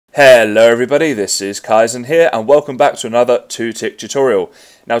Hello everybody, this is Kaizen here and welcome back to another 2-tick tutorial.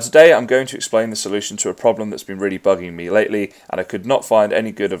 Now today I'm going to explain the solution to a problem that's been really bugging me lately and I could not find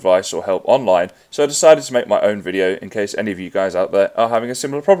any good advice or help online, so I decided to make my own video in case any of you guys out there are having a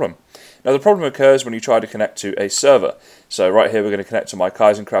similar problem. Now the problem occurs when you try to connect to a server. So right here we're going to connect to my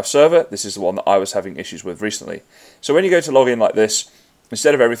KaizenCraft server. This is the one that I was having issues with recently. So when you go to log in like this,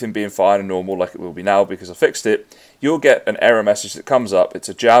 instead of everything being fine and normal like it will be now because I fixed it, you'll get an error message that comes up. It's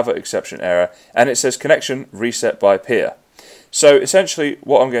a Java exception error and it says connection reset by peer. So essentially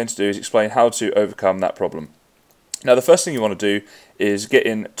what I'm going to do is explain how to overcome that problem. Now the first thing you want to do is get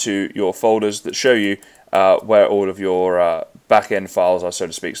into your folders that show you where all of your back-end files are, so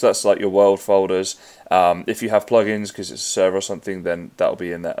to speak. So that's like your world folders. If you have plugins because it's a server or something, then that'll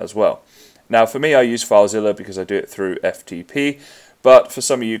be in there as well. Now for me I use FileZilla because I do it through FTP. But for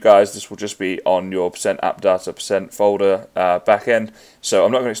some of you guys, this will just be on your %appdata folder backend. So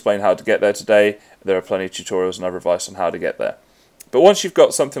I'm not going to explain how to get there today. There are plenty of tutorials and other advice on how to get there. But once you've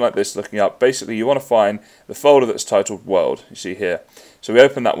got something like this looking up, basically you want to find the folder that's titled World. You see here. So we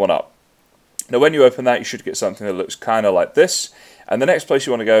open that one up. Now when you open that, you should get something that looks kind of like this. And the next place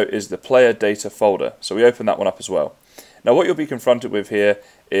you want to go is the player data folder. So we open that one up as well. Now what you'll be confronted with here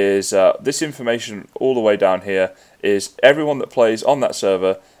is this information all the way down here is everyone that plays on that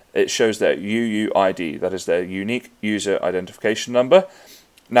server. It shows their UUID, that is their unique user identification number.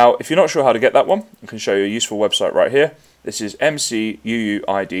 Now if you're not sure how to get that one, I can show you a useful website right here. This is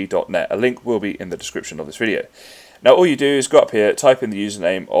mcuuid.net. A link will be in the description of this video. Now all you do is go up here, type in the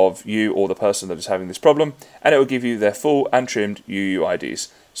username of you or the person that is having this problem, and it will give you their full and trimmed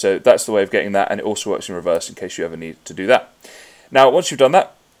UUIDs. So that's the way of getting that, and it also works in reverse in case you ever need to do that. Now once you've done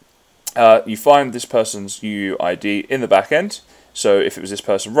that, you find this person's UUID in the back end. So if it was this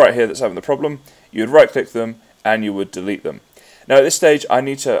person right here that's having the problem, you would right click them and you would delete them. Now at this stage I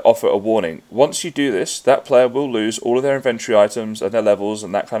need to offer a warning. Once you do this, that player will lose all of their inventory items and their levels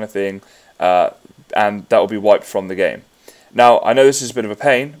and that kind of thing, and that will be wiped from the game. Now I know this is a bit of a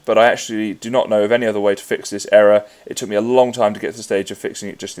pain, but I actually do not know of any other way to fix this error. It took me a long time to get to the stage of fixing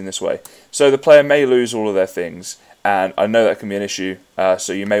it just in this way. So the player may lose all of their things, and I know that can be an issue,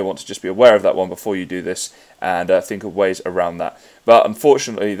 so you may want to just be aware of that one before you do this and think of ways around that. But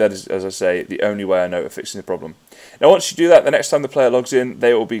unfortunately that is, as I say, the only way I know of fixing the problem. Now once you do that, the next time the player logs in,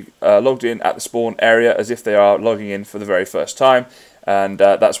 they will be logged in at the spawn area as if they are logging in for the very first time. And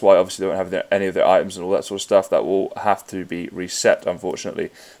that's why obviously they won't have any of their items and all that sort of stuff. That will have to be reset,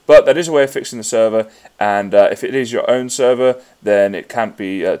 unfortunately. But that is a way of fixing the server, and if it is your own server, then it can't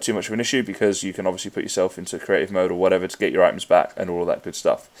be too much of an issue because you can obviously put yourself into creative mode or whatever to get your items back and all of that good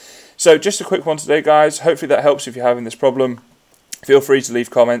stuff. So just a quick one today, guys. Hopefully that helps if you're having this problem. Feel free to leave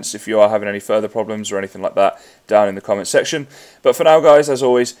comments if you are having any further problems or anything like that down in the comment section. But for now, guys, as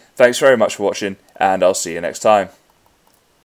always, thanks very much for watching, and I'll see you next time.